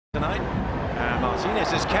Tonight,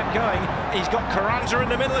 Martinez has kept going. He's got Carranza in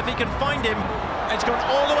the middle if he can find him. It's gone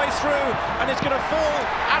all the way through and it's going to fall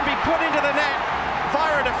and be put into the net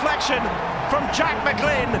via a deflection from Jack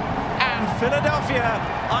McGlynn, and Philadelphia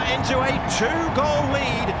are into a 2-goal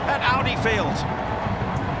lead at Audi Field.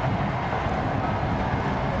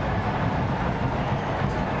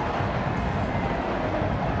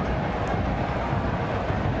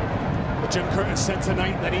 Jim Curtin said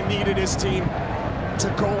tonight that he needed his team to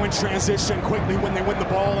go in transition quickly when they win the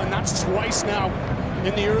ball, and that's twice now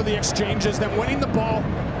in the early exchanges, them winning the ball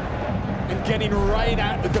and getting right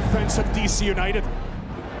at the defense of DC United.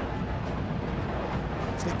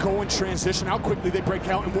 As they go in transition, how quickly they break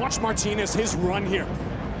out, and watch Martinez, his run here.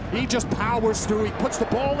 He just powers through, he puts the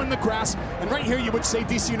ball in the grass, and right here you would say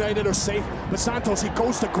DC United are safe, but Santos, he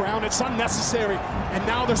goes to ground, it's unnecessary, and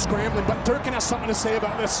now they're scrambling, but Durkin has something to say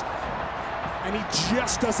about this. And he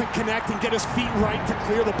just doesn't connect and get his feet right to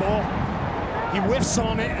clear the ball. He whiffs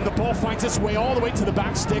on it, and the ball finds its way all the way to the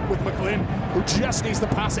back stick with McGlynn, who just needs to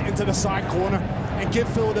pass it into the side corner and give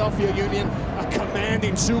Philadelphia Union a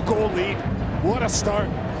commanding 2-goal lead. What a start.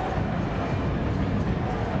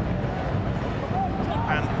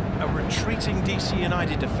 And a retreating DC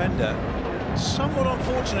United defender, somewhat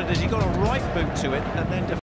unfortunate as he got a right boot to it and then